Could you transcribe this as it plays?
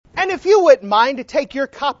And if you wouldn't mind to take your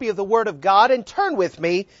copy of the Word of God and turn with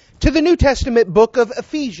me to the New Testament book of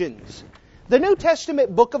Ephesians. The New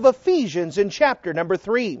Testament book of Ephesians in chapter number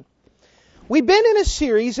 3. We've been in a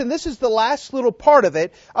series, and this is the last little part of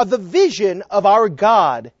it, of the vision of our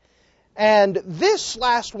God. And this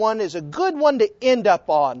last one is a good one to end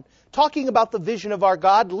up on, talking about the vision of our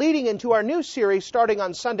God, leading into our new series starting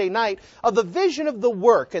on Sunday night of the vision of the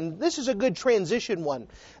work. And this is a good transition one.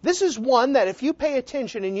 This is one that if you pay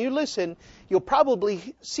attention and you listen, you'll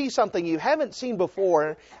probably see something you haven't seen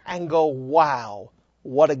before and go, wow,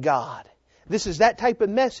 what a God. This is that type of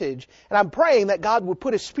message. And I'm praying that God would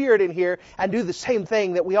put a spirit in here and do the same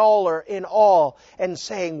thing, that we all are in awe and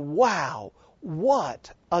saying, wow,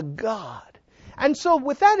 what a God. And so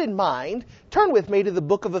with that in mind, turn with me to the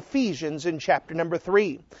book of Ephesians in chapter number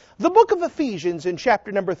 3. The book of Ephesians in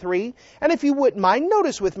chapter number 3, and if you wouldn't mind,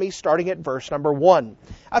 notice with me starting at verse number 1.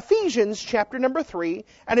 Ephesians chapter number 3,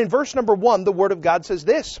 and in verse number 1, the Word of God says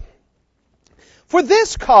this: For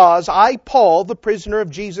this cause I, Paul, the prisoner of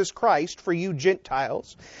Jesus Christ, for you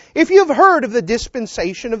Gentiles, if you have heard of the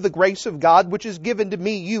dispensation of the grace of God which is given to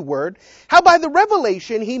me, you word, how by the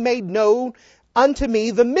revelation He made known unto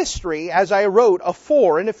me the mystery, as I wrote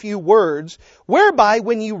afore in a few words, whereby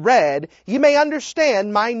when you read, ye may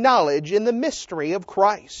understand my knowledge in the mystery of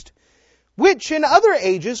Christ, which in other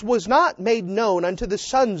ages was not made known unto the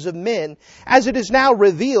sons of men, as it is now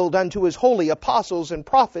revealed unto His holy apostles and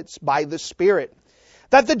prophets by the Spirit,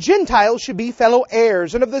 that the Gentiles should be fellow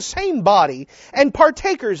heirs and of the same body, and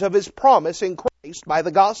partakers of His promise in Christ by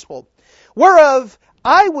the gospel, whereof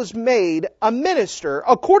I was made a minister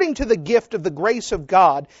according to the gift of the grace of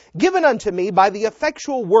God given unto me by the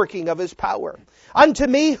effectual working of His power. Unto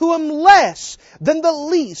me, who am less than the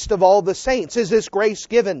least of all the saints, is this grace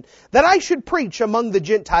given, that I should preach among the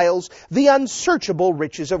Gentiles the unsearchable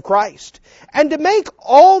riches of Christ, and to make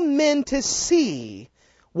all men to see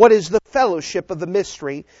what is the fellowship of the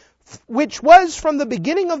mystery, which was from the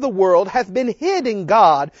beginning of the world, hath been hid in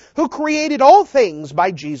God, who created all things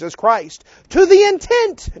by Jesus Christ, to the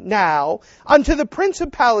intent now unto the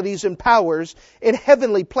principalities and powers in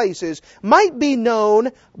heavenly places might be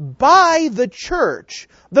known by the church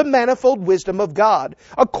the manifold wisdom of God,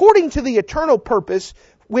 according to the eternal purpose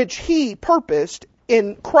which He purposed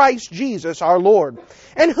in Christ Jesus our Lord,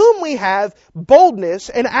 in whom we have boldness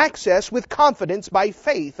and access with confidence by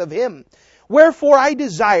faith of Him. Wherefore I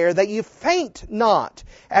desire that ye faint not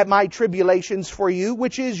at my tribulations for you,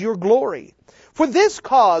 which is your glory. For this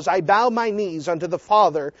cause I bow my knees unto the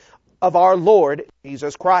Father of our Lord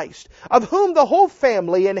Jesus Christ, of whom the whole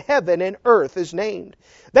family in heaven and earth is named,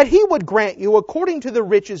 that He would grant you, according to the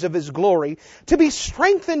riches of His glory, to be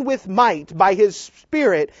strengthened with might by His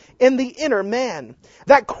Spirit in the inner man,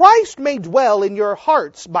 that Christ may dwell in your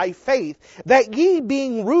hearts by faith, that ye,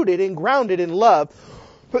 being rooted and grounded in love,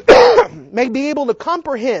 may be able to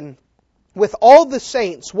comprehend with all the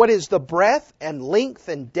saints what is the breadth and length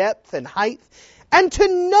and depth and height, and to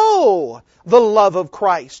know the love of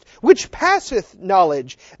Christ, which passeth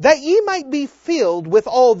knowledge, that ye might be filled with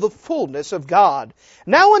all the fullness of God.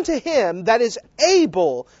 Now unto Him that is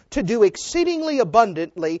able to do exceedingly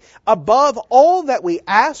abundantly above all that we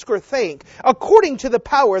ask or think, according to the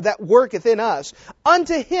power that worketh in us,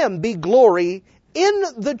 unto Him be glory in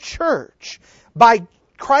the church by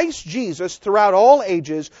Christ Jesus throughout all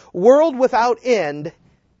ages, world without end.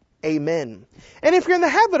 Amen. And if you're in the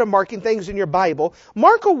habit of marking things in your Bible,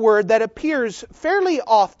 mark a word that appears fairly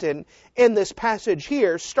often in this passage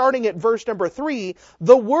here, starting at verse number 3,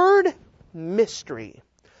 the word mystery.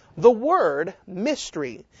 The word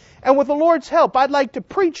mystery. And with the Lord's help, I'd like to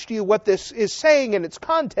preach to you what this is saying in its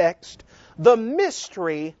context, the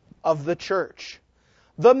mystery of the church.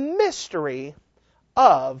 The mystery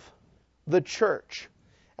of the church.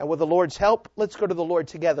 And with the Lord's help, let's go to the Lord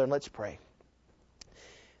together and let's pray.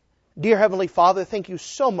 Dear Heavenly Father, thank you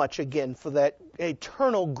so much again for that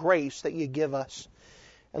eternal grace that you give us.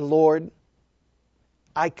 And Lord,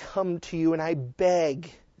 I come to you and I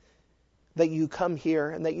beg that you come here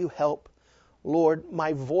and that you help. Lord,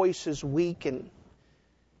 my voice is weak and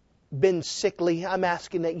been sickly. I'm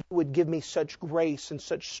asking that you would give me such grace and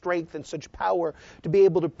such strength and such power to be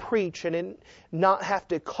able to preach and not have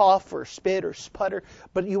to cough or spit or sputter,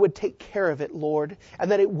 but you would take care of it, Lord,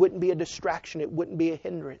 and that it wouldn't be a distraction, it wouldn't be a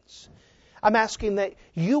hindrance. I'm asking that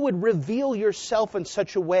you would reveal yourself in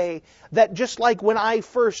such a way that just like when I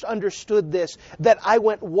first understood this, that I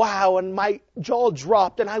went, wow, and my jaw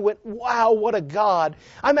dropped, and I went, wow, what a God.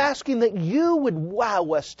 I'm asking that you would wow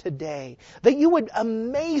us today, that you would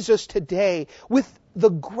amaze us today with the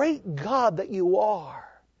great God that you are,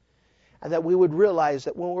 and that we would realize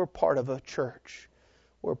that when we're part of a church,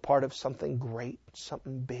 We're part of something great,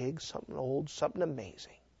 something big, something old, something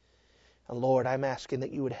amazing. And Lord, I'm asking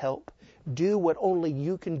that you would help do what only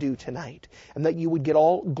you can do tonight, and that you would get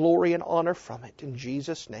all glory and honor from it. In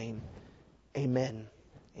Jesus' name, amen.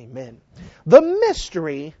 Amen. The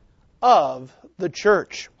mystery of the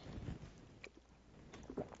church.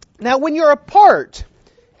 Now, when you're a part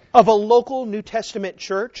of a local New Testament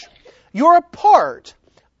church, you're a part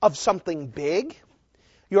of something big.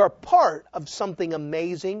 You're a part of something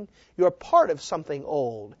amazing. You're a part of something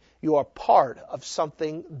old. You are part of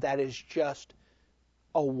something that is just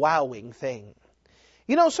a wowing thing.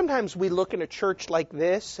 You know, sometimes we look in a church like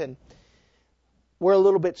this, and we're a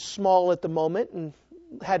little bit small at the moment and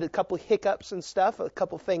had a couple of hiccups and stuff, a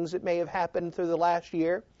couple of things that may have happened through the last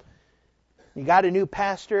year. You got a new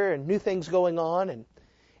pastor and new things going on, and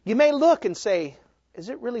you may look and say, is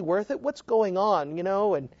it really worth it? What's going on? You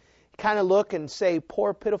know, and kind of look and say,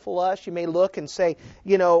 poor pitiful us. You may look and say,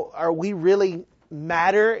 you know, are we really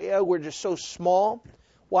matter? We're just so small.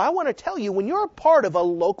 Well, I want to tell you, when you're a part of a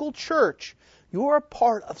local church, you're a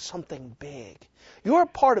part of something big. You're a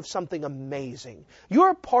part of something amazing.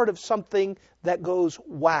 You're a part of something that goes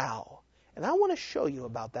wow. And I want to show you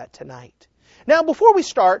about that tonight. Now, before we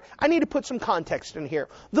start, I need to put some context in here.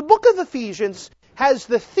 The book of Ephesians has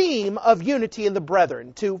the theme of unity in the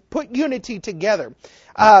brethren, to put unity together,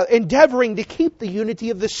 endeavoring to keep the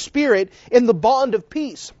unity of the Spirit in the bond of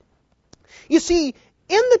peace. You see,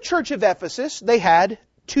 in the church of Ephesus, they had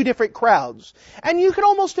two different crowds. And you can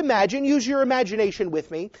almost imagine, use your imagination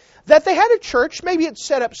with me, that they had a church, maybe it's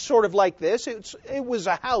set up sort of like this. It was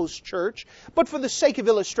a house church, but for the sake of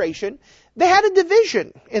illustration, they had a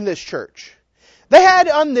division in this church. They had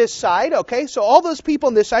on this side, okay, so all those people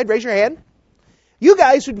on this side, raise your hand. You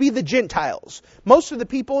guys would be the Gentiles. Most of the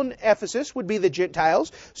people in Ephesus would be the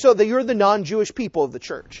Gentiles, so that you're the non-Jewish people of the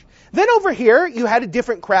church. Then over here, you had a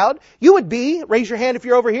different crowd. You would be, raise your hand if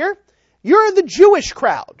you're over here, you're the Jewish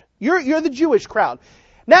crowd. You're the Jewish crowd.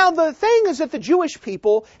 Now, the thing is that the Jewish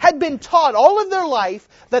people had been taught all of their life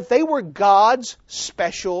that they were God's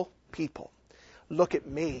special people. Look at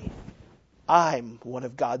me. I'm one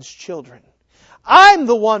of God's children. I'm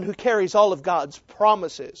the one who carries all of God's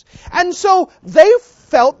promises. And so they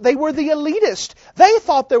felt they were the elitist. They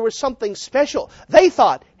thought there was something special. They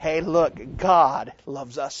thought, hey, look, God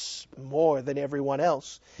loves us more than everyone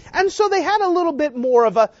else. And so they had a little bit more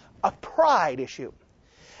of a pride issue.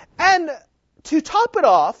 And to top it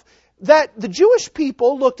off, that the Jewish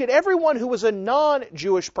people looked at everyone who was a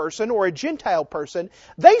non-Jewish person or a Gentile person.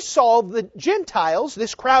 They saw the Gentiles,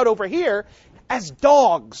 this crowd over here, as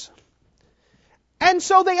dogs. And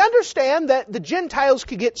so they understand that the Gentiles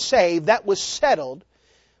could get saved. That was settled.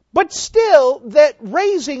 But still, that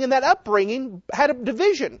raising and that upbringing had a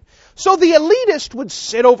division. So the elitist would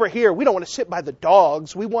sit over here. We don't want to sit by the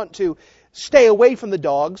dogs. We want to stay away from the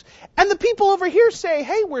dogs. And the people over here say,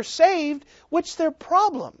 hey, we're saved. What's their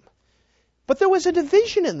problem? But there was a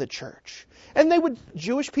division in the church. And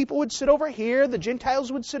Jewish people would sit over here. The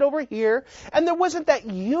Gentiles would sit over here. And there wasn't that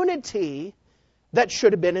unity that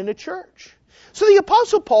should have been in a church. So the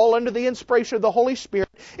Apostle Paul, under the inspiration of the Holy Spirit,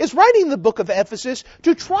 is writing the book of Ephesus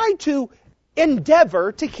to try to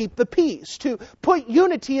endeavor to keep the peace, to put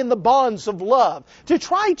unity in the bonds of love, to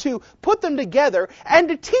try to put them together and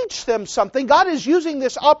to teach them something. God is using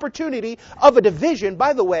this opportunity of a division.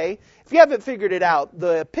 By the way, if you haven't figured it out,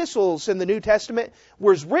 the epistles in the New Testament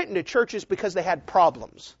was written to churches because they had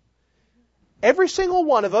problems. Every single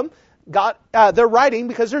one of them they're writing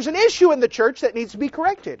because there's an issue in the church that needs to be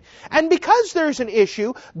corrected. And because there's an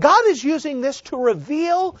issue, God is using this to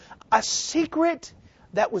reveal a secret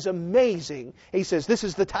that was amazing. He says, this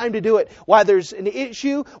is the time to do it. Why there's an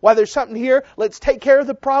issue, why there's something here, let's take care of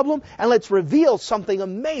the problem and let's reveal something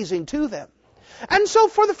amazing to them. And so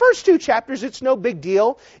for the first two chapters, it's no big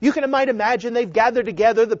deal. You might imagine they've gathered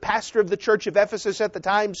together. The pastor of the church of Ephesus at the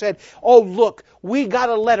time said, oh, look, we got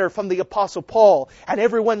a letter from the Apostle Paul. And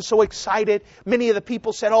everyone's so excited. Many of the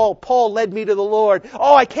people said, oh, Paul led me to the Lord.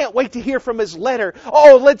 Oh, I can't wait to hear from his letter.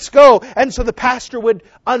 Oh, let's go. And so the pastor would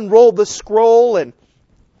unroll the scroll and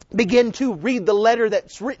begin to read the letter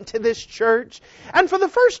that's written to this church. And for the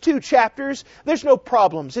first two chapters, there's no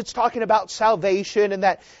problems. It's talking about salvation and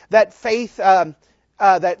that faith,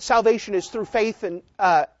 that salvation is through faith and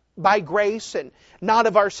by grace and not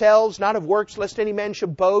of ourselves, not of works, lest any man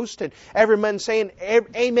should boast. And everyone saying,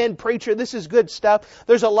 amen, preacher, this is good stuff.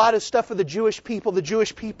 There's a lot of stuff for the Jewish people. The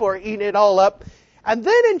Jewish people are eating it all up. And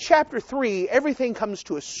then in chapter 3, everything comes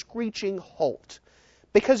to a screeching halt,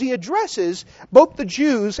 because he addresses both the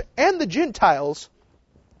Jews and the Gentiles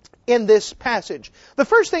in this passage. The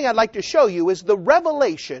first thing I'd like to show you is the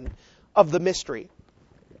revelation of the mystery.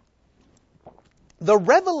 the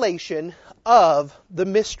revelation of the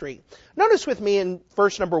mystery. Notice with me in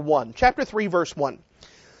verse number 1, chapter 3, verse 1.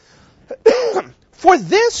 For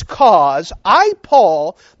this cause, I,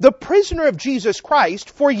 Paul, the prisoner of Jesus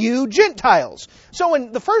Christ, for you Gentiles. So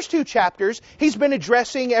in the first two chapters, he's been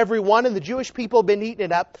addressing everyone, and the Jewish people have been eating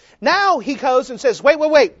it up. Now he goes and says,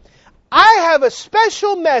 wait. I have a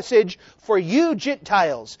special message for you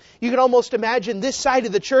Gentiles. You can almost imagine this side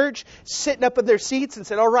of the church sitting up in their seats and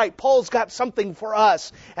said, all right, Paul's got something for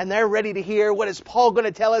us. And they're ready to hear, what is Paul going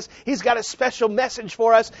to tell us? He's got a special message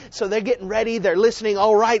for us. So they're getting ready. They're listening.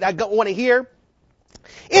 All right, I want to hear.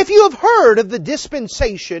 If you have heard of the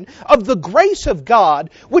dispensation of the grace of God,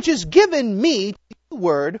 which is given me to the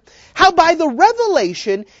word, how by the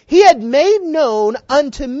revelation he had made known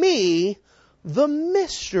unto me the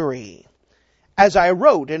mystery, as I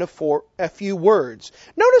wrote in a few words.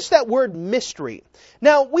 Notice that word mystery.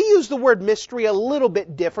 Now, we use the word mystery a little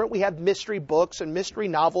bit different. We have mystery books and mystery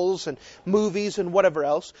novels and movies and whatever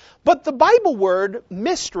else. But the Bible word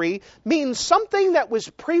mystery means something that was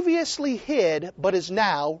previously hid but is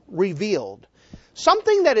now revealed.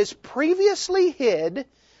 Something that is previously hid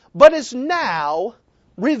but is now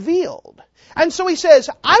revealed. And so he says,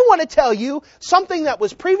 I want to tell you something that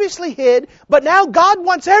was previously hid, but now God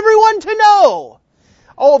wants everyone to know.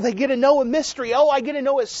 Oh, they get to know a mystery. Oh, I get to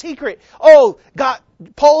know a secret. Oh, God,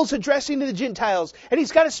 Paul's addressing to the Gentiles, and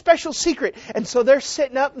he's got a special secret. And so they're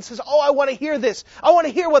sitting up and says, oh, I want to hear this. I want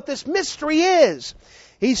to hear what this mystery is.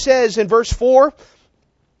 He says in verse 4,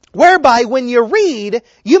 whereby when you read,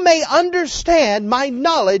 you may understand my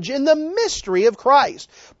knowledge in the mystery of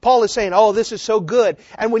Christ. Paul is saying, oh, this is so good.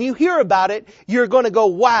 And when you hear about it, you're going to go,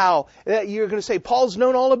 wow. You're going to say, Paul's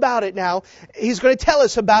known all about it now. He's going to tell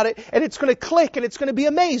us about it, and it's going to click, and it's going to be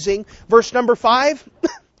amazing. Verse number 5,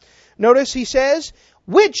 notice he says,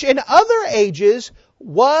 which in other ages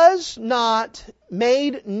was not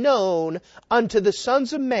made known unto the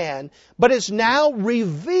sons of man, but is now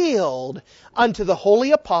revealed unto the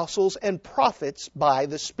holy apostles and prophets by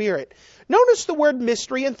the Spirit. Notice the word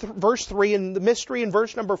mystery in verse 3 and the mystery in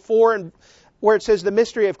verse number 4 and where it says the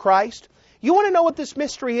mystery of Christ. You want to know what this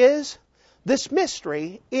mystery is? This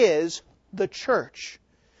mystery is the church.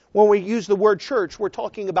 When we use the word church, we're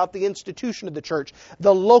talking about the institution of the church,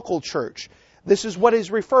 the local church. This is what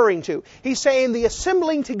he's referring to. He's saying the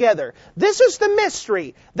assembling together. This is the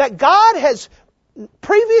mystery that God has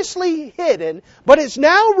previously hidden, but is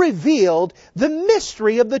now revealed, the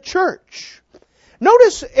mystery of the church.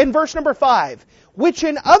 Notice in verse number 5, which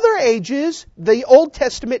in other ages, the Old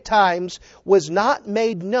Testament times, was not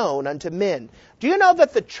made known unto men. Do you know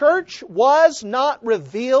that the church was not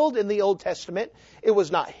revealed in the Old Testament? It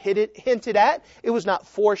was not hinted at. It was not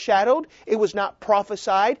foreshadowed. It was not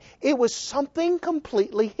prophesied. It was something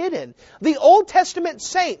completely hidden. The Old Testament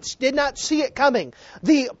saints did not see it coming.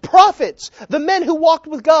 The prophets, the men who walked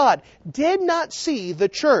with God, did not see the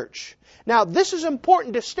church. Now, this is an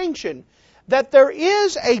important distinction, that there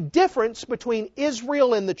is a difference between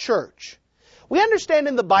Israel and the church. We understand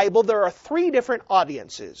in the Bible there are three different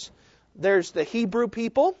audiences. There's the Hebrew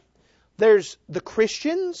people, there's the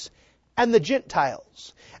Christians, and the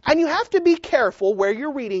Gentiles. And you have to be careful where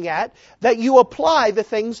you're reading at, that you apply the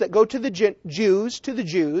things that go to the Jews, to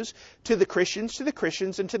the Christians,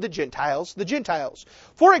 and to the Gentiles.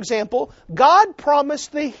 For example, God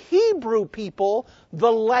promised the Hebrew people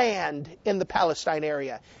the land in the Palestine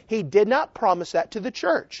area. He did not promise that to the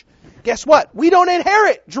church. Guess what? We don't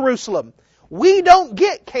inherit Jerusalem. We don't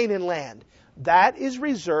get Canaan land. That is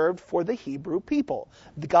reserved for the Hebrew people.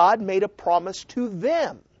 God made a promise to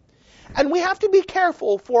them. And we have to be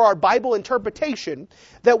careful for our Bible interpretation,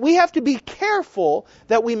 that we have to be careful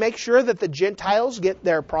that we make sure that the Gentiles get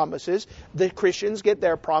their promises, the Christians get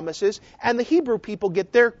their promises, and the Hebrew people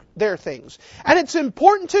get their things. And it's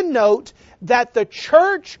important to note that the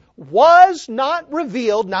church was not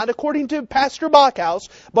revealed, not according to Pastor Bachhaus,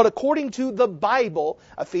 but according to the Bible,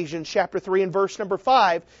 Ephesians chapter 3 and verse number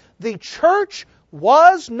 5, the church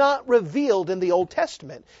was not revealed in the Old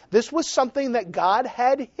Testament. This was something that God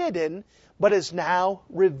had hidden, but is now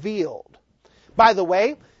revealed. By the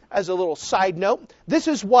way, as a little side note, this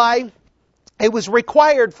is why it was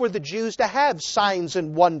required for the Jews to have signs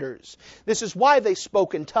and wonders. This is why they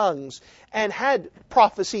spoke in tongues and had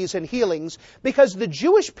prophecies and healings, because the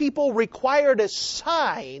Jewish people required a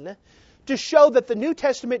sign to show that the New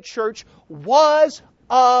Testament church was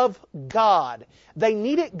of God. They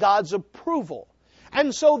needed God's approval.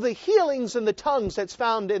 And so the healings and the tongues that's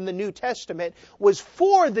found in the New Testament was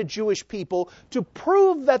for the Jewish people to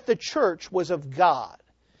prove that the church was of God.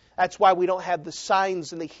 That's why we don't have the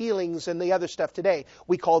signs and the healings and the other stuff today.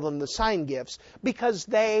 We call them the sign gifts, because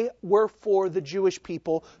they were for the Jewish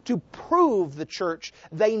people to prove the church.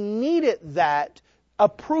 They needed that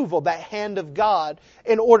approval, that hand of God,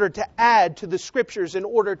 in order to add to the Scriptures, in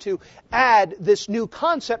order to add this new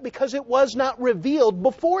concept, because it was not revealed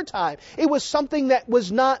before time. It was something that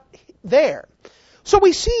was not there. So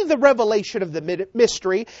we see the revelation of the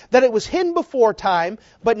mystery, that it was hidden before time,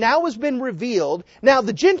 but now has been revealed. Now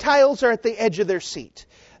the Gentiles are at the edge of their seat.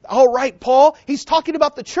 All right, Paul, he's talking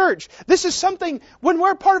about the church. This is something, when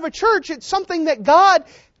we're part of a church, it's something that God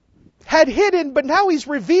had hidden, but now He's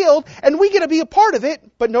revealed, and we get to be a part of it.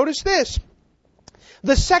 But notice this.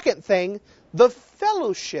 The second thing, the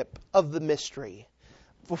fellowship of the mystery.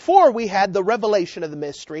 Before we had the revelation of the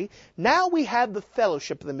mystery, now we have the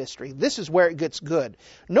fellowship of the mystery. This is where it gets good.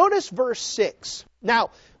 Notice verse 6. Now,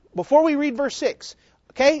 before we read verse 6,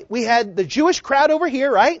 okay, we had the Jewish crowd over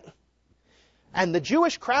here, right? And the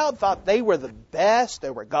Jewish crowd thought they were the best. They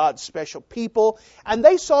were God's special people. And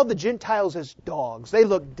they saw the Gentiles as dogs. They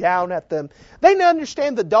looked down at them. They didn't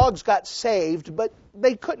understand the dogs got saved, but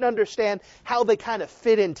they couldn't understand how they kind of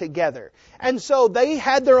fit in together. And so they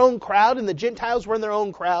had their own crowd, and the Gentiles were in their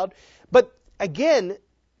own crowd. But again,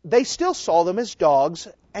 they still saw them as dogs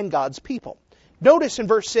and God's people. Notice in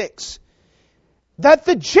verse 6. That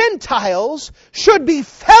the Gentiles should be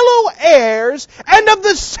fellow heirs and of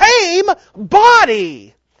the same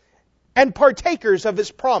body, and partakers of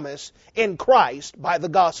His promise in Christ by the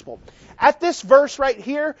gospel. At this verse right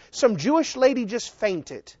here, some Jewish lady just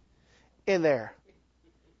fainted in there.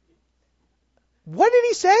 What did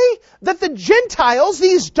he say? That the Gentiles,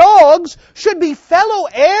 these dogs, should be fellow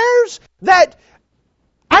heirs? That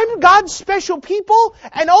I'm God's special people,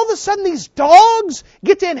 and all of a sudden these dogs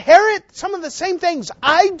get to inherit some of the same things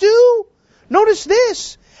I do? Notice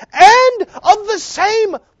this. And of the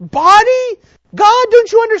same body? God,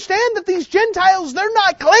 don't you understand that these Gentiles, they're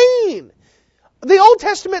not clean? The Old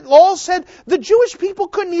Testament law said the Jewish people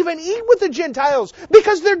couldn't even eat with the Gentiles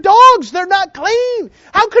because they're dogs, they're not clean.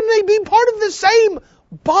 How can they be part of the same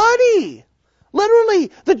body?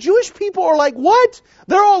 Literally, the Jewish people are like, what?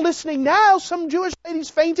 They're all listening now. Some Jewish ladies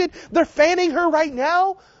fainted. They're fanning her right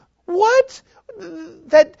now. What?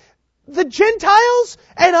 That the Gentiles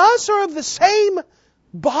and us are of the same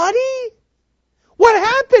body? What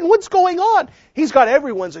happened? What's going on? He's got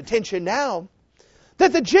everyone's attention now.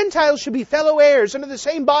 That the Gentiles should be fellow heirs under the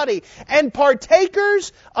same body and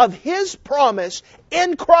partakers of His promise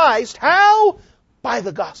in Christ. How? By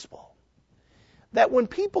the gospel. That when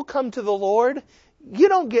people come to the Lord, you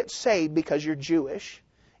don't get saved because you're Jewish.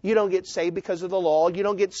 You don't get saved because of the law. You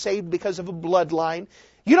don't get saved because of a bloodline.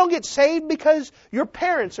 You don't get saved because your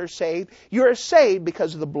parents are saved. You're saved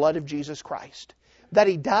because of the blood of Jesus Christ. That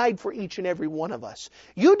He died for each and every one of us.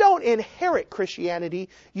 You don't inherit Christianity.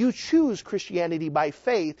 You choose Christianity by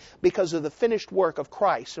faith because of the finished work of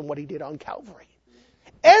Christ and what He did on Calvary.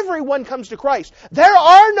 Everyone comes to Christ. There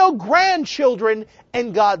are no grandchildren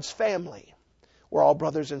in God's family. We're all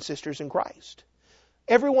brothers and sisters in Christ.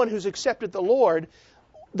 Everyone who's accepted the Lord,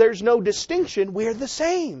 there's no distinction. We're the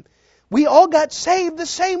same. We all got saved the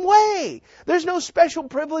same way. There's no special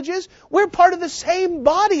privileges. We're part of the same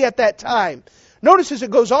body at that time. Notice as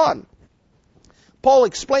it goes on, Paul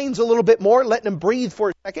explains a little bit more, letting him breathe for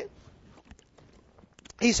a second.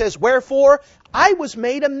 He says, wherefore I was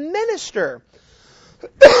made a minister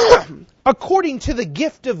according to the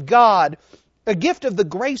gift of God, a gift of the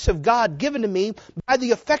grace of God given to me by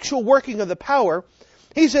the effectual working of the power.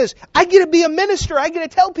 He says, I get to be a minister. I get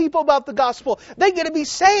to tell people about the gospel. They get to be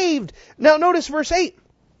saved. Now notice verse 8.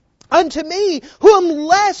 Unto me, who am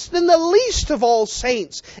less than the least of all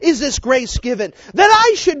saints, is this grace given, that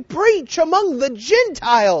I should preach among the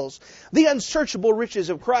Gentiles the unsearchable riches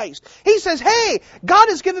of Christ. He says, hey, God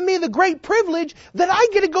has given me the great privilege that I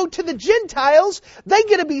get to go to the Gentiles, they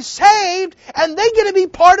get to be saved, and they get to be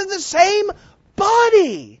part of the same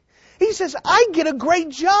body. He says, I get a great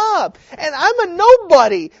job, and I'm a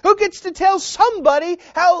nobody who gets to tell somebody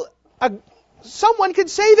how someone could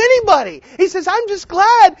save anybody. He says, I'm just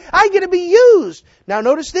glad I get to be used. Now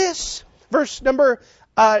notice this, verse number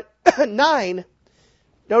 9.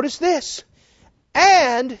 Notice this.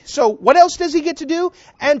 And, so what else does He get to do?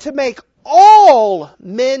 And to make all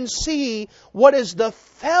men see what is the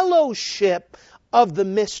fellowship of the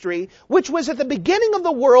mystery, which was at the beginning of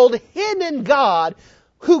the world hidden in God,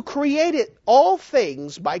 who created all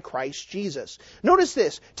things by Christ Jesus. Notice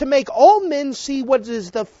this, to make all men see what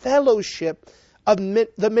is the fellowship of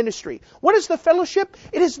the ministry. What is the fellowship?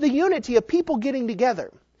 It is the unity of people getting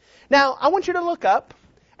together. Now, I want you to look up,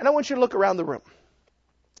 and I want you to look around the room.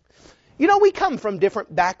 You know, we come from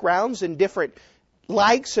different backgrounds and different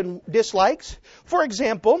likes and dislikes. For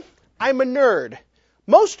example, I'm a nerd.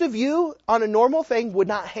 Most of you, on a normal thing, would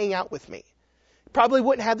not hang out with me. Probably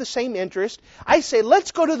wouldn't have the same interest. I say,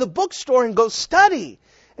 let's go to the bookstore and go study.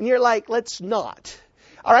 And you're like, let's not.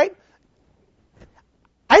 All right?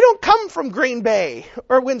 I don't come from Green Bay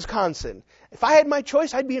or Wisconsin. If I had my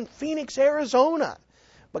choice, I'd be in Phoenix, Arizona.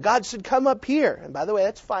 But God said, come up here. And by the way,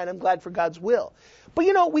 that's fine. I'm glad for God's will. But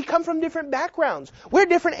you know, we come from different backgrounds. We're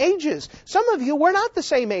different ages. Some of you, we're not the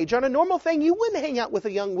same age. On a normal thing, you wouldn't hang out with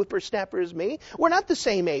a young whippersnapper as me. We're not the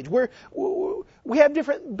same age. We have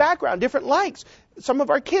different background, different likes. Some of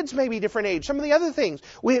our kids may be different age. Some of the other things.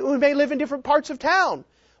 We may live in different parts of town.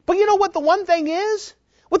 But you know what the one thing is?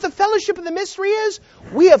 What the fellowship of the mystery is?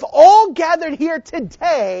 We have all gathered here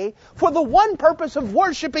today for the one purpose of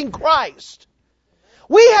worshiping Christ.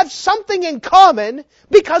 We have something in common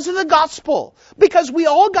because of the gospel. Because we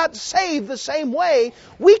all got saved the same way,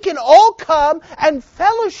 we can all come and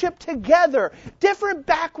fellowship together. Different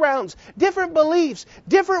backgrounds, different beliefs,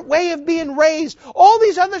 different way of being raised, all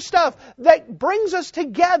these other stuff that brings us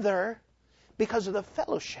together because of the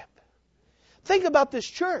fellowship. Think about this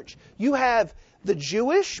church. You have the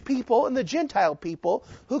Jewish people and the Gentile people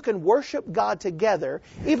who can worship God together,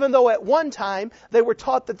 even though at one time they were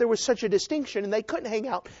taught that there was such a distinction and they couldn't hang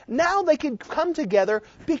out. Now they can come together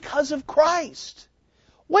because of Christ.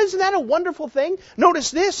 Wasn't that a wonderful thing? Notice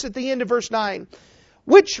this at the end of verse 9.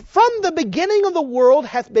 Which from the beginning of the world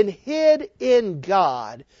hath been hid in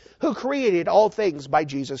God, who created all things by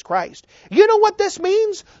Jesus Christ. You know what this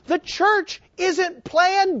means? The church isn't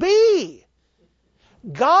plan B.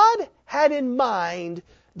 God had in mind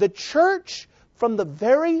the church from the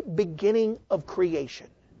very beginning of creation.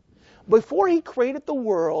 Before He created the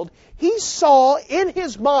world, He saw in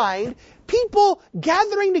His mind people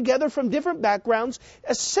gathering together from different backgrounds,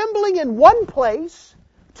 assembling in one place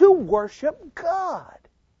to worship God.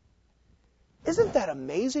 Isn't that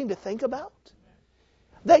amazing to think about?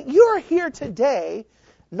 That you're here today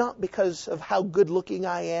not because of how good looking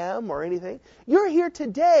I am or anything. You're here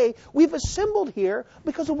today. We've assembled here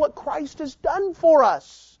because of what Christ has done for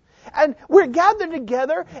us. And we're gathered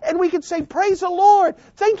together and we can say, praise the Lord.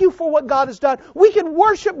 Thank you for what God has done. We can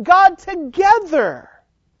worship God together.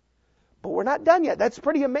 But we're not done yet. That's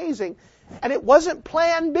pretty amazing. And it wasn't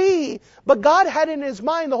plan B, but God had it in His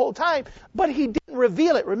mind the whole time, but He didn't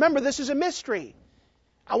reveal it. Remember, this is a mystery.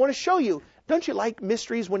 I want to show you. Don't you like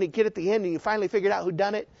mysteries when you get at the end and you finally figured out who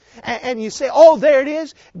done it? And you say, oh, there it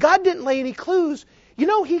is. God didn't lay any clues. You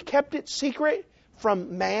know, He kept it secret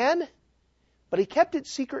from man, but He kept it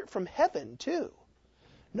secret from heaven too.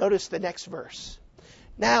 Notice the next verse.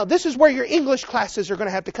 Now, this is where your English classes are going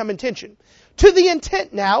to have to come in tension. To the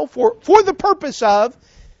intent now, for the purpose of,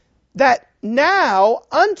 that now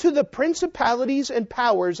unto the principalities and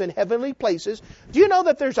powers in heavenly places. Do you know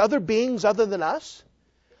that there's other beings other than us?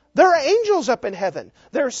 There are angels up in heaven.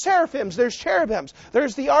 There are seraphims, there's cherubims,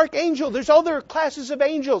 there's the archangel, there's other classes of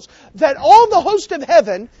angels. That all the host of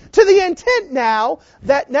heaven, to the intent now,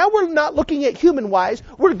 that now we're not looking at human-wise,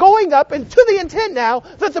 we're going up, and to the intent now,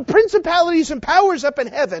 that the principalities and powers up in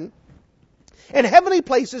heaven, in heavenly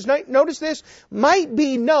places, notice this, might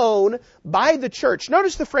be known by the church.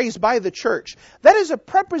 Notice the phrase, by the church. That is a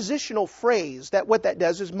prepositional phrase, that what that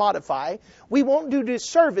does is modify. We won't do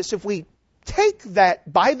disservice if we take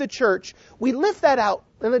that by the church, we lift that out,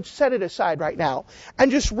 and let's set it aside right now, and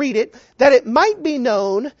just read it, that it might be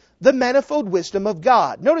known the manifold wisdom of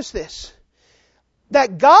God. Notice this,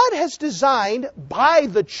 that God has designed by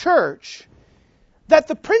the church that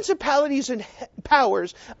the principalities and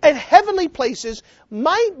powers and heavenly places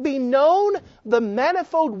might be known the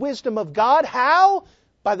manifold wisdom of God. How?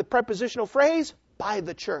 By the prepositional phrase, by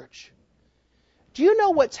the church. Do you know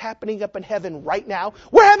what's happening up in heaven right now?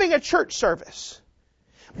 We're having a church service.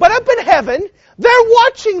 But up in heaven, they're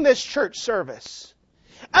watching this church service.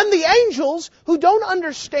 And the angels who don't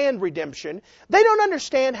understand redemption, they don't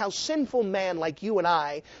understand how sinful man like you and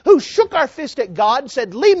I, who shook our fist at God and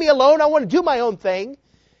said, leave me alone, I want to do my own thing,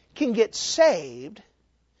 can get saved.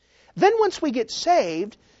 Then once we get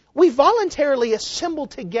saved, we voluntarily assemble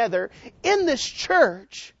together in this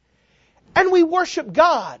church and we worship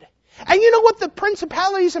God. And you know what the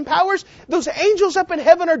principalities and powers, those angels up in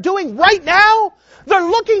heaven are doing right now? They're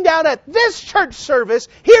looking down at this church service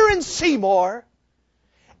here in Seymour,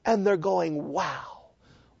 and they're going, wow,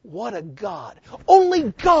 what a God.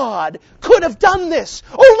 Only God could have done this.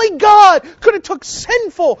 Only God could have took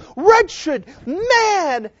sinful, wretched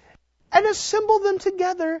man and assembled them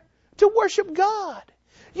together to worship God.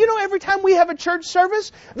 You know, every time we have a church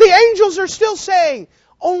service, the angels are still saying,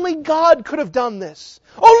 only God could have done this.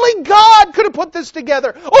 Only God could have put this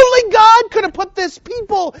together. Only God could have put this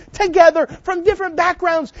people together from different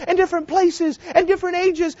backgrounds and different places and different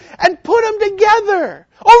ages and put them together.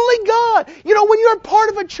 Only God. You know, when you're part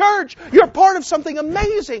of a church, you're part of something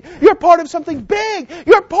amazing. You're part of something big.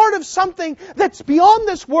 You're part of something that's beyond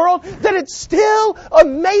this world, that it still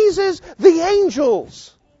amazes the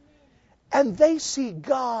angels. And they see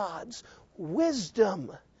God's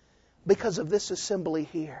wisdom because of this assembly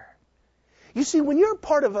here. You see, when you're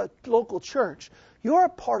part of a local church, you're a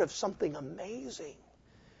part of something amazing.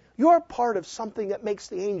 You're a part of something that makes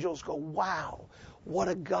the angels go, wow, what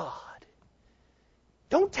a God.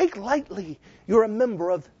 Don't take lightly you're a member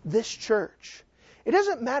of this church. It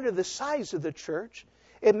doesn't matter the size of the church.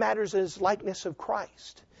 It matters its likeness of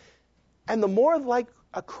Christ. And the more like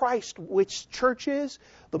a Christ which church is,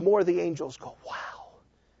 the more the angels go, wow.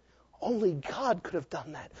 Only God could have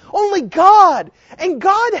done that. Only God. And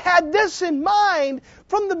God had this in mind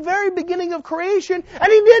from the very beginning of creation,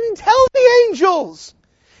 and He didn't tell the angels.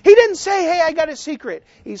 He didn't say, hey, I got a secret.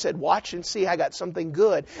 He said, watch and see, I got something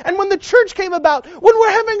good. And when the church came about, when we're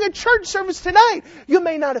having a church service tonight, you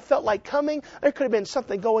may not have felt like coming. There could have been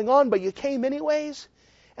something going on, but you came anyways.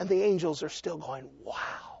 And the angels are still going,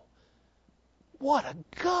 wow, what a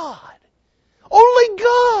God. Only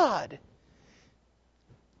God.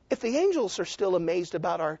 If the angels are still amazed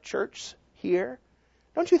about our church here,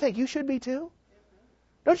 don't you think you should be too?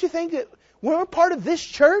 Don't you think that we're part of this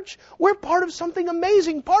church? We're part of something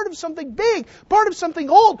amazing, part of something big, part of something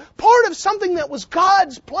old, part of something that was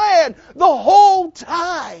God's plan the whole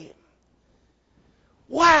time.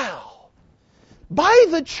 Wow. By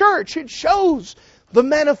the church, it shows the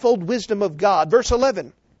manifold wisdom of God. Verse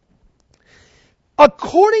 11.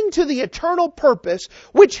 According to the eternal purpose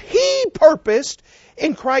which He purposed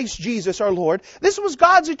in Christ Jesus our Lord. This was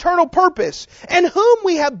God's eternal purpose, in whom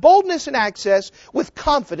we have boldness and access with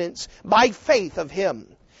confidence by faith of Him.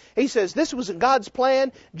 He says this was God's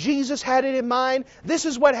plan. Jesus had it in mind. This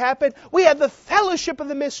is what happened. We have the fellowship of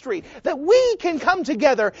the mystery, that we can come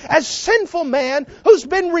together as sinful man who's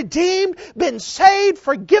been redeemed, been saved,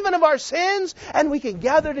 forgiven of our sins, and we can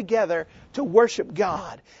gather together to worship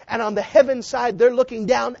God. And on the heaven side, they're looking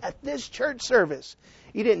down at this church service.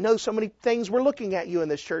 You didn't know so many things were looking at you in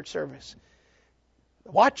this church service.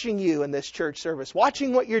 Watching you in this church service.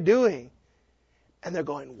 Watching what you're doing. And they're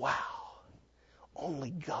going, wow. Only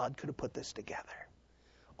God could have put this together.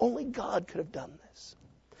 Only God could have done this.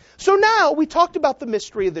 So now we talked about the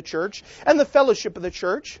mystery of the church and the fellowship of the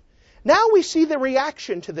church. Now we see the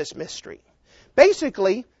reaction to this mystery.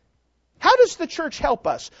 Basically, how does the church help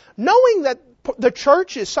us? Knowing that the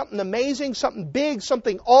church is something amazing, something big,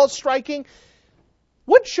 something all-striking,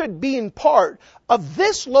 what should being part of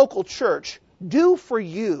this local church do for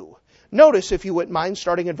you? Notice, if you wouldn't mind,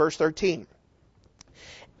 starting in verse 13.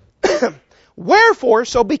 Wherefore,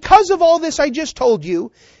 so because of all this I just told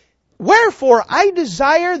you, wherefore I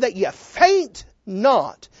desire that ye faint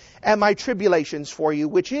not at my tribulations for you,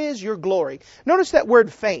 which is your glory. Notice that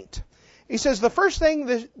word faint. He says the first thing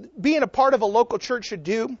that being a part of a local church should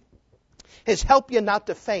do is help you not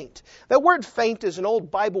to faint. That word faint is an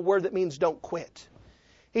old Bible word that means don't quit.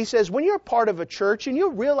 He says when you're part of a church and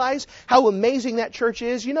you realize how amazing that church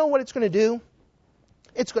is, you know what it's going to do?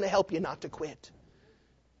 It's going to help you not to quit.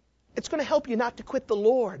 It's going to help you not to quit the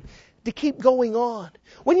Lord, to keep going on.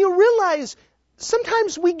 When you realize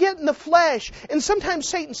sometimes we get in the flesh, and sometimes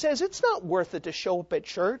Satan says, it's not worth it to show up at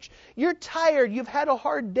church. You're tired. You've had a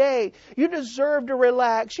hard day. You deserve to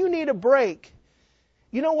relax. You need a break.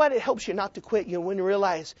 You know what? It helps you not to quit. You know, when you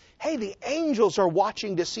realize, hey, the angels are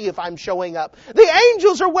watching to see if I'm showing up. The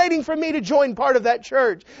angels are waiting for me to join part of that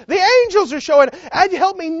church. The angels are showing up. And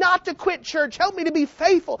help me not to quit church. Help me to be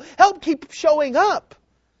faithful. Help keep showing up.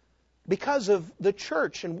 Because of the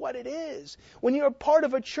church and what it is. When you're a part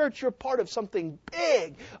of a church, you're part of something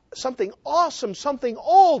big, something awesome, something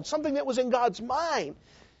old, something that was in God's mind.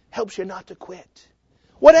 Helps you not to quit.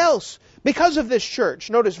 What else? Because of this church.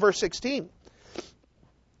 Notice verse 16.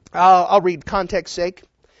 I'll read context sake.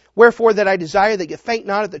 Wherefore that I desire that ye faint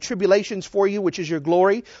not at the tribulations for you, which is your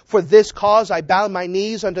glory. For this cause I bow my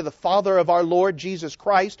knees unto the Father of our Lord Jesus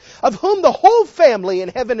Christ, of whom the whole family in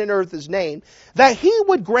heaven and earth is named, that He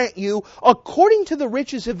would grant you, according to the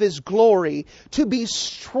riches of His glory, to be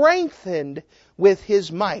strengthened with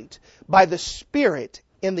His might by the Spirit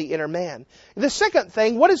in the inner man. The second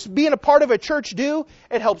thing, what does being a part of a church do?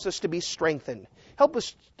 It helps us to be strengthened. Help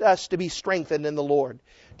us to be strengthened in the Lord.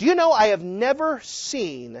 Do you know I have never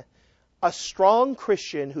seen a strong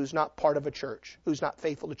Christian who's not part of a church, who's not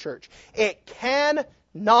faithful to church? It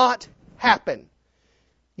cannot happen.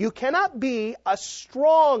 You cannot be a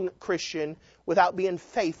strong Christian without being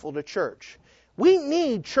faithful to church. We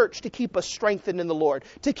need church to keep us strengthened in the Lord,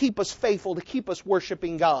 to keep us faithful, to keep us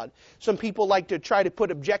worshiping God. Some people like to try to put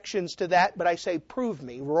objections to that, but I say, prove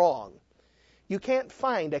me wrong. You can't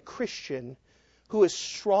find a Christian who is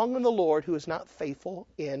strong in the Lord who is not faithful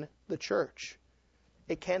in the church.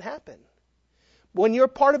 It can't happen. When you're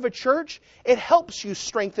part of a church, it helps you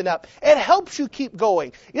strengthen up. It helps you keep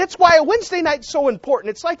going. That's why a Wednesday night's so important.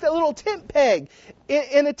 It's like that little tent peg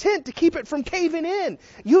in a tent to keep it from caving in.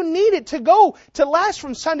 You need it to last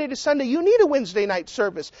from Sunday to Sunday. You need a Wednesday night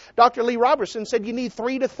service. Dr. Lee Robertson said you need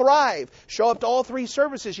 3 to thrive. Show up to all 3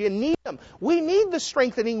 services. You need them. We need the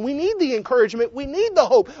strengthening. We need the encouragement. We need the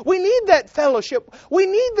hope. We need that fellowship. We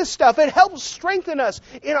need the stuff. It helps strengthen us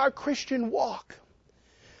in our Christian walk.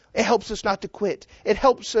 It helps us not to quit. It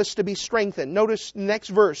helps us to be strengthened. Notice the next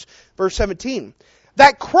verse, verse 17.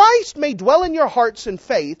 That Christ may dwell in your hearts in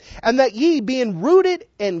faith, and that ye, being rooted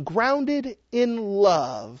and grounded in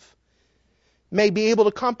love, may be able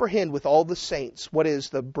to comprehend with all the saints what is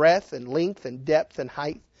the breadth and length and depth and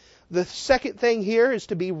height. The second thing here is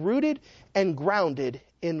to be rooted and grounded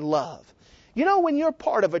in love. You know, when you're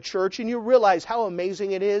part of a church and you realize how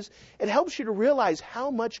amazing it is, it helps you to realize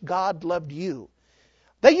how much God loved you.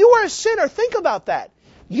 That you were a sinner. Think about that.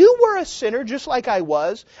 You were a sinner just like I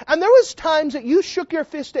was. And there was times that you shook your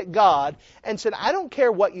fist at God and said, I don't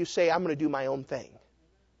care what you say, I'm going to do my own thing.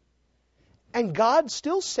 And God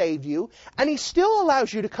still saved you. And He still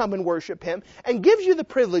allows you to come and worship Him and gives you the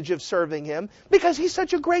privilege of serving Him because He's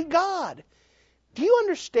such a great God. Do you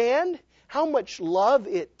understand how much love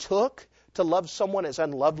it took to love someone as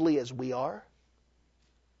unlovely as we are?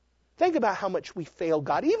 Think about how much we fail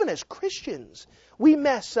God. Even as Christians, we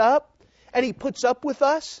mess up, and He puts up with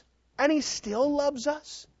us, and He still loves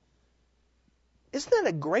us. Isn't that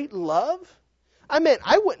a great love? I mean,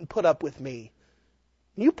 I wouldn't put up with me.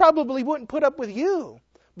 You probably wouldn't put up with you.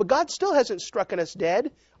 But God still hasn't struck us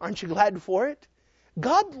dead. Aren't you glad for it?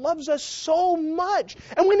 God loves us so much.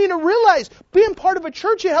 And we need to realize, being part of a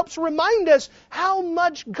church, it helps remind us how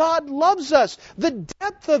much God loves us. The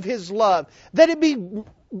depth of His love.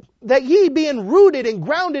 That ye, being rooted and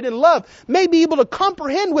grounded in love, may be able to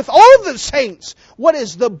comprehend with all the saints what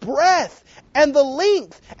is the breadth and the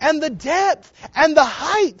length and the depth and the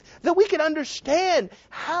height, that we can understand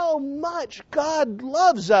how much God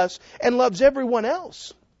loves us and loves everyone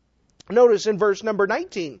else. Notice in verse number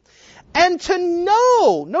 19, and to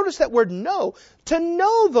know, notice that word know, to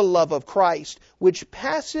know the love of Christ, which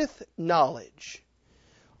passeth knowledge.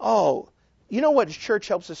 Oh, you know what church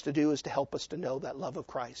helps us to do is to help us to know that love of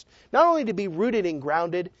Christ. Not only to be rooted and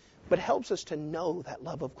grounded, but helps us to know that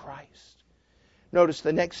love of Christ. Notice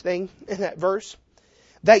the next thing in that verse.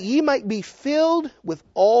 That ye might be filled with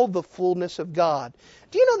all the fullness of God.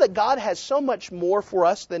 Do you know that God has so much more for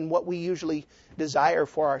us than what we usually desire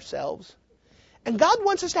for ourselves? And God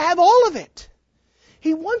wants us to have all of it.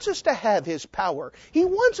 He wants us to have His power. He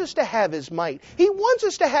wants us to have His might. He wants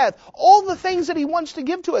us to have all the things that He wants to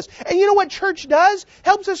give to us. And you know what church does?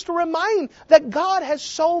 Helps us to remind that God has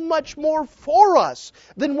so much more for us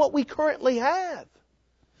than what we currently have.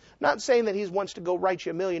 Not saying that He wants to go write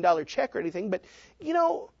you $1 million check or anything, but, you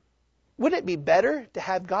know, wouldn't it be better to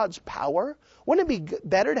have God's power? Wouldn't it be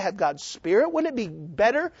better to have God's Spirit? Wouldn't it be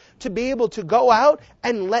better to be able to go out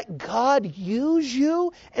and let God use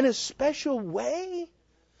you in a special way?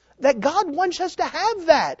 That God wants us to have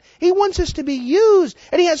that. He wants us to be used,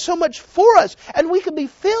 and He has so much for us, and we can be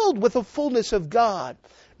filled with the fullness of God.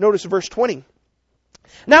 Notice verse 20.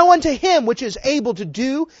 Now unto Him which is able to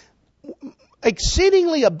do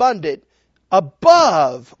exceedingly abundant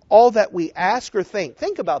above all that we ask or think.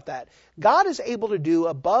 Think about that. God is able to do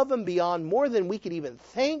above and beyond more than we could even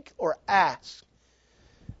think or ask.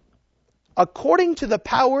 According to the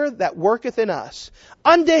power that worketh in us.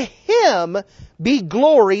 Unto Him be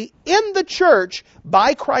glory in the church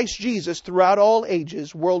by Christ Jesus throughout all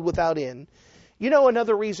ages, world without end. You know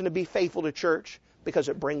another reason to be faithful to church? Because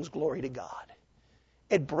it brings glory to God.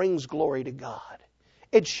 It brings glory to God.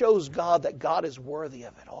 It shows God that God is worthy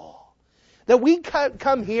of it all. That we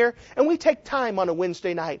come here and we take time on a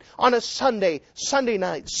Wednesday night, on a Sunday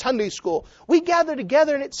night, Sunday school. We gather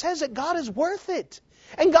together and it says that God is worth it.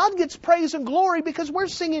 And God gets praise and glory because we're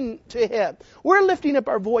singing to Him. We're lifting up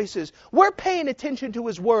our voices. We're paying attention to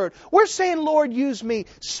His Word. We're saying, Lord, use me.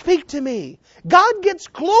 Speak to me. God gets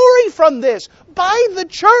glory from this by the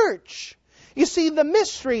church. You see, the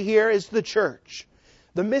mystery here is the church.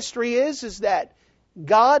 The mystery is that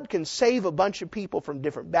God can save a bunch of people from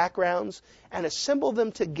different backgrounds and assemble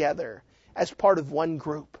them together as part of one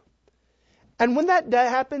group. And when that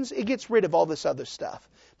happens, it gets rid of all this other stuff.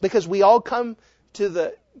 Because we all come to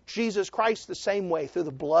the Jesus Christ the same way, through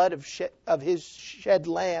the blood of His shed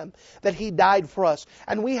lamb, that He died for us.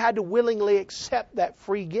 And we had to willingly accept that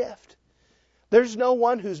free gift. There's no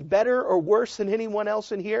one who's better or worse than anyone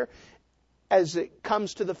else in here as it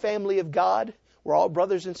comes to the family of God. We're all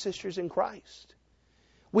brothers and sisters in Christ.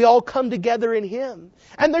 We all come together in Him.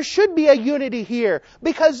 And there should be a unity here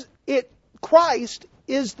because Christ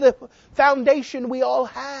is the foundation we all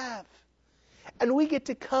have. And we get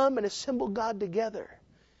to come and assemble God together.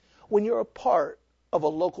 When you're a part of a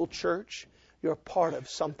local church, you're a part of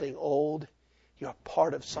something old. You're a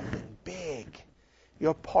part of something big.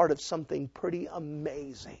 You're a part of something pretty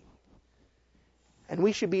amazing. And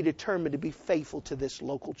we should be determined to be faithful to this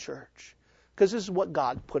local church. Because this is what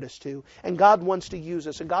God put us to. And God wants to use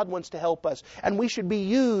us. And God wants to help us. And we should be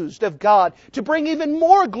used of God to bring even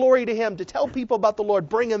more glory to Him. To tell people about the Lord.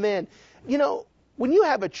 Bring them in. You know, when you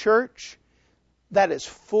have a church that is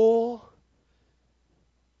full,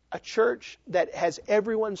 a church that has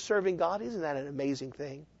everyone serving God, isn't that an amazing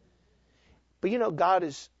thing? But you know, God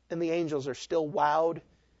and the angels are still wowed,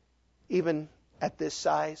 even at this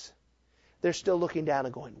size. They're still looking down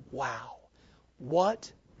and going, wow,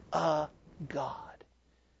 what a God.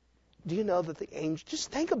 Do you know that the angels,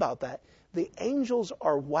 just think about that. The angels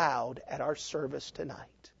are wowed at our service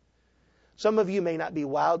tonight. Some of you may not be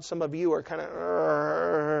wowed. Some of you are kind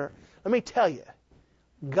of, let me tell you,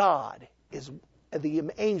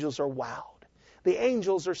 the angels are wowed. The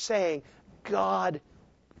angels are saying, God,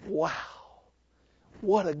 wow,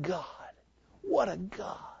 what a God, what a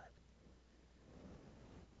God.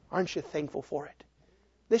 Aren't you thankful for it?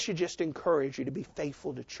 This should just encourage you to be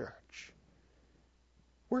faithful to church.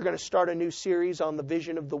 We're going to start a new series on the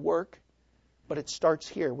vision of the work, but it starts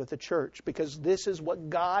here with the church because this is what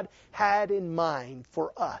God had in mind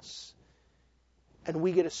for us. And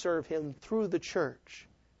we get to serve Him through the church.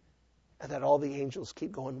 And that all the angels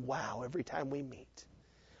keep going, wow, every time we meet.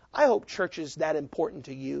 I hope church is that important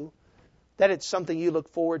to you, that it's something you look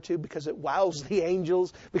forward to because it wows the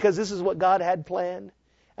angels, because this is what God had planned,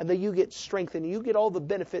 and that you get strengthened, you get all the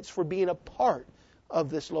benefits for being a part of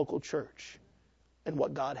this local church and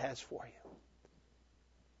what God has for you.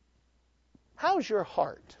 How's your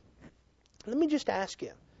heart? Let me just ask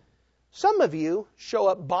you. Some of you show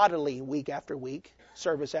up bodily week after week,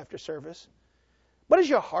 service after service. But is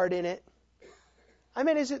your heart in it? I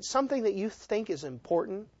mean, is it something that you think is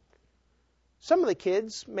important? Some of the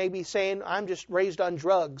kids may be saying, I'm just raised on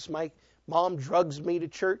drugs. My mom drugs me to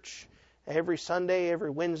church every Sunday,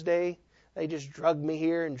 every Wednesday. They just drug me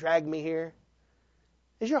here and drag me here.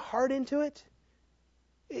 Is your heart into it?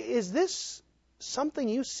 Is this something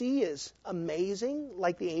you see as amazing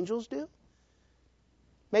like the angels do?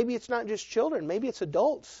 Maybe it's not just children. Maybe it's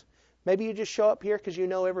adults. Maybe you just show up here because you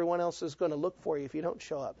know everyone else is going to look for you if you don't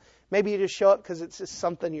show up. Maybe you just show up because it's just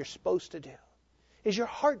something you're supposed to do. Is your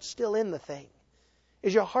heart still in the thing?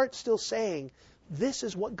 Is your heart still saying, this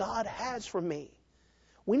is what God has for me?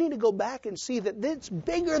 We need to go back and see that it's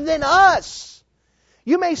bigger than us.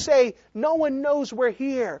 You may say, no one knows we're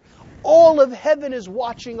here. All of heaven is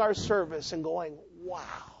watching our service and going,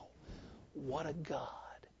 wow, what a God.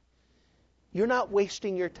 You're not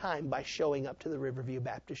wasting your time by showing up to the Riverview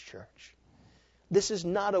Baptist Church. This is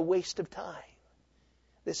not a waste of time.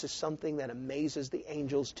 This is something that amazes the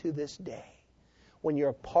angels to this day. When you're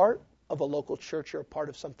a part of a local church, you're a part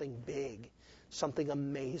of something big, something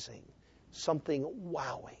amazing, something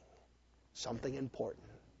wowing, something important.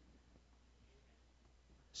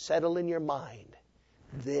 Settle in your mind,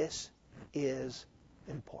 this is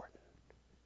important.